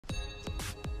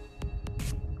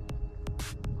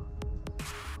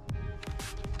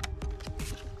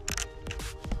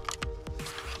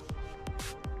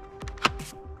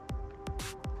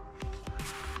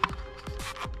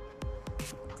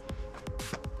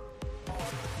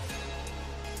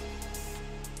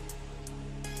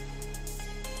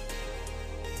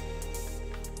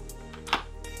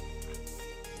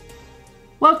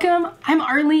Welcome, I'm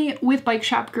Arleigh with Bike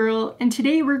Shop Girl, and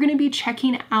today we're going to be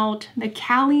checking out the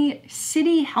Cali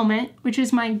City helmet, which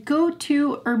is my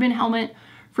go-to urban helmet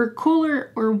for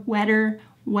cooler or wetter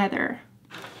weather.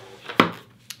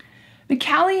 The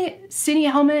Cali City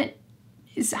helmet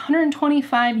is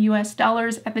 $125 US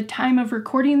at the time of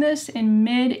recording this in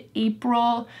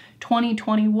mid-April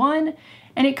 2021,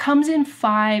 and it comes in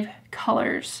 5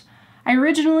 colors. I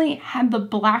originally had the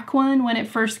black one when it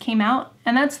first came out,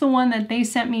 and that's the one that they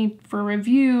sent me for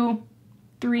review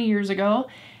 3 years ago.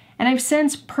 And I've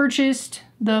since purchased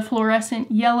the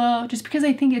fluorescent yellow just because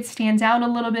I think it stands out a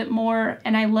little bit more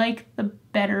and I like the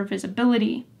better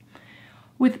visibility.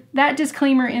 With that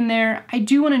disclaimer in there, I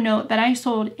do want to note that I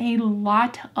sold a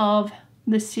lot of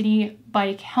the City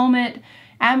bike helmet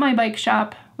at my bike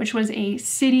shop, which was a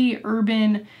city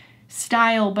urban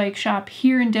style bike shop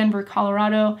here in Denver,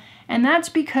 Colorado. And that's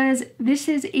because this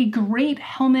is a great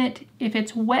helmet if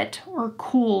it's wet or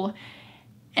cool.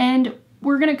 And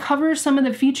we're gonna cover some of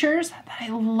the features that I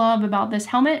love about this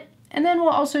helmet. And then we'll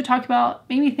also talk about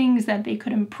maybe things that they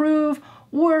could improve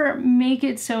or make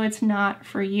it so it's not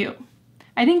for you.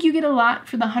 I think you get a lot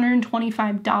for the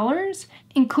 $125,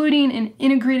 including an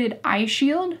integrated eye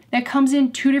shield that comes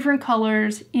in 2 different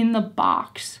colors in the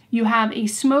box. You have a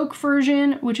smoke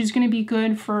version, which is going to be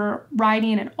good for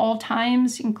riding at all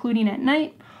times, including at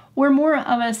night, or more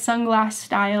of a sunglass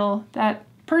style that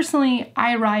personally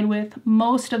I ride with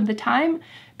most of the time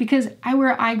because I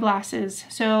wear eyeglasses,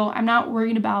 so I'm not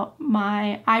worried about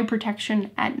my eye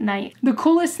protection at night. The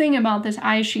coolest thing about this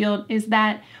eye shield is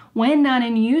that when not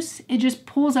in use, it just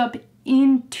pulls up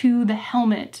into the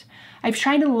helmet. I've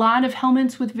tried a lot of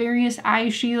helmets with various eye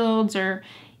shields or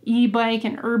e-bike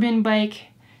and urban bike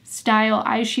style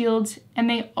eye shields, and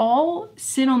they all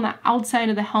sit on the outside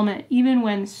of the helmet, even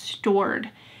when stored.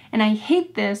 And I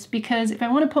hate this because if I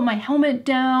want to put my helmet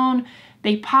down,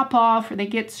 they pop off or they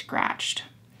get scratched.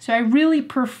 So I really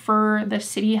prefer the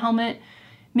City helmet,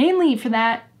 mainly for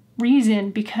that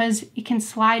reason, because it can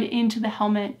slide into the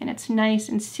helmet and it's nice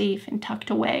and safe and tucked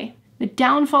away. The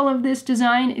downfall of this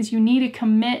design is you need to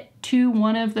commit to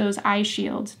one of those eye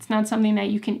shields. It's not something that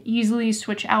you can easily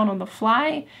switch out on the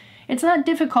fly. It's not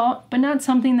difficult, but not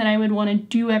something that I would want to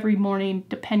do every morning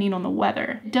depending on the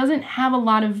weather. It doesn't have a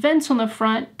lot of vents on the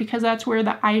front because that's where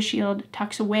the eye shield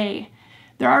tucks away.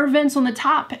 There are vents on the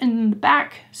top and the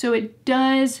back, so it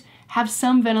does have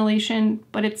some ventilation,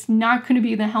 but it's not going to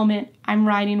be the helmet I'm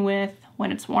riding with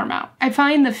when it's warm out. I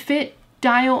find the fit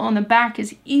dial on the back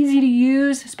is easy to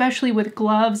use, especially with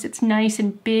gloves. It's nice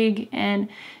and big and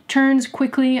turns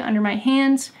quickly under my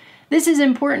hands. This is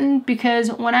important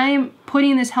because when I'm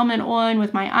putting this helmet on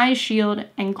with my eye shield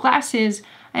and glasses,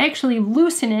 I actually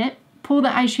loosen it, pull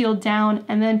the eye shield down,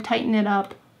 and then tighten it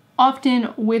up,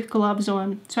 often with gloves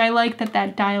on. So I like that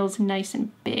that dial's nice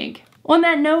and big. On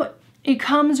that note, it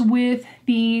comes with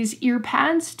these ear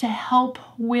pads to help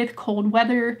with cold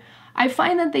weather. I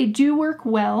find that they do work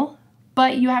well,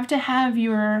 but you have to have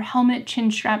your helmet chin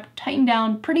strap tightened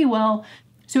down pretty well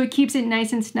so it keeps it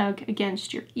nice and snug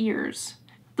against your ears.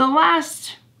 The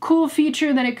last cool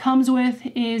feature that it comes with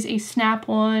is a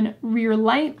snap-on rear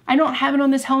light. I don't have it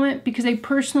on this helmet because I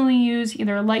personally use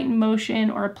either a Light in Motion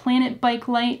or a Planet bike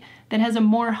light that has a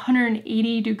more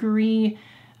 180-degree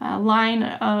line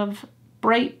of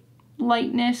light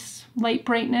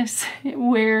brightness,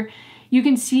 where you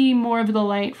can see more of the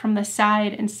light from the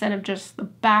side instead of just the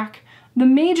back. The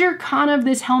major con of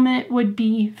this helmet would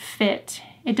be fit.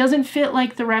 It doesn't fit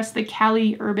like the rest of the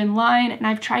Cali Urban line, and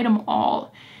I've tried them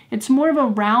all. It's more of a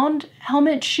round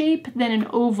helmet shape than an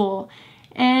oval,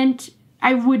 and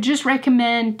I would just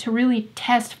recommend to really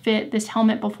test fit this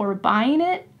helmet before buying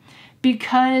it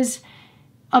because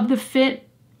of the fit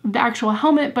of the actual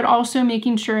helmet, but also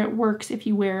making sure it works if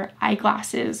you wear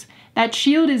eyeglasses. That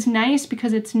shield is nice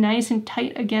because it's nice and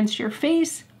tight against your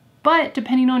face, but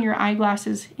depending on your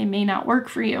eyeglasses, it may not work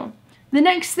for you. The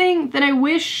next thing that I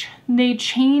wish they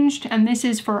changed, and this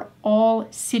is for all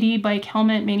City bike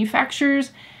helmet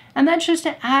manufacturers, and that's just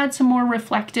to add some more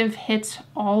reflective hits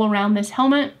all around this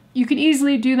helmet. You could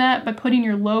easily do that by putting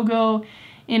your logo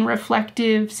in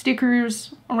reflective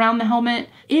stickers around the helmet.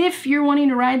 If you're wanting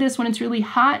to ride this when it's really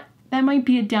hot, that might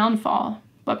be a downfall.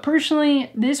 But personally,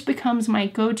 this becomes my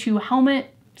go-to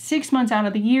helmet 6 months out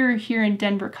of the year here in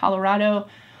Denver, Colorado.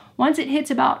 Once it hits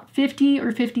about 50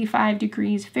 or 55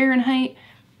 degrees Fahrenheit,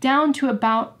 down to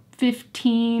about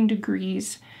 15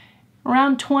 degrees.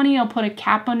 Around 20, I'll put a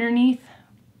cap underneath,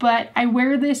 but I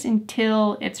wear this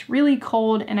until it's really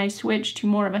cold and I switch to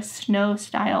more of a snow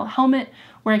style helmet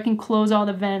where I can close all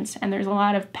the vents and there's a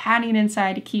lot of padding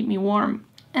inside to keep me warm.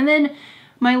 And then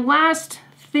my last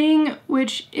thing,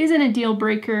 which isn't a deal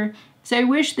breaker, so I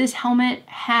wish this helmet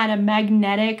had a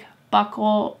magnetic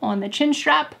buckle on the chin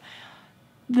strap.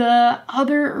 The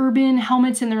other Urban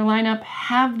helmets in their lineup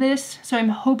have this, so I'm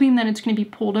hoping that it's going to be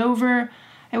pulled over.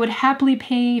 I would happily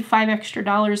pay $5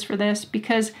 extra for this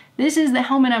because this is the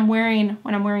helmet I'm wearing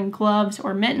when I'm wearing gloves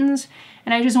or mittens,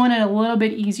 and I just want it a little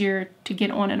bit easier to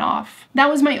get on and off. That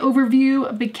was my overview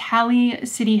of the Cali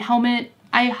City helmet.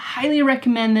 I highly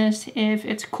recommend this if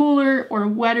it's cooler or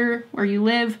wetter where you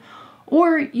live,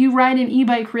 or you ride an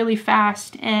e-bike really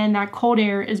fast and that cold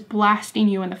air is blasting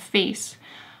you in the face.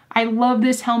 I love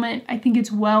this helmet. I think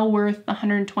it's well worth the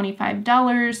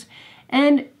 $125,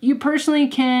 and you personally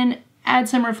can add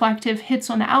some reflective hits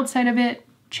on the outside of it,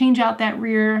 change out that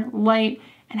rear light,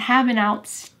 and have an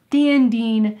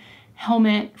outstanding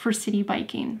helmet for city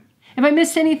biking. If I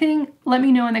missed anything, let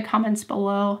me know in the comments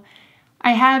below.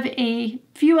 I have a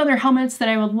few other helmets that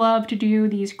I would love to do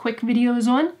these quick videos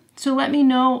on, so let me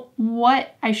know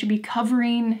what I should be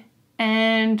covering,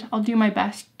 and I'll do my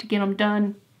best to get them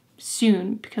done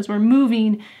soon because we're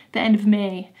moving the end of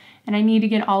May and I need to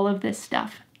get all of this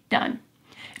stuff done.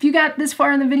 If you got this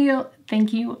far in the video,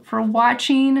 thank you for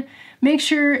watching. Make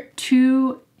sure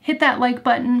to hit that like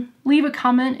button, leave a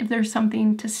comment if there's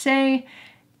something to say,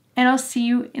 and I'll see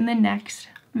you in the next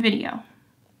video.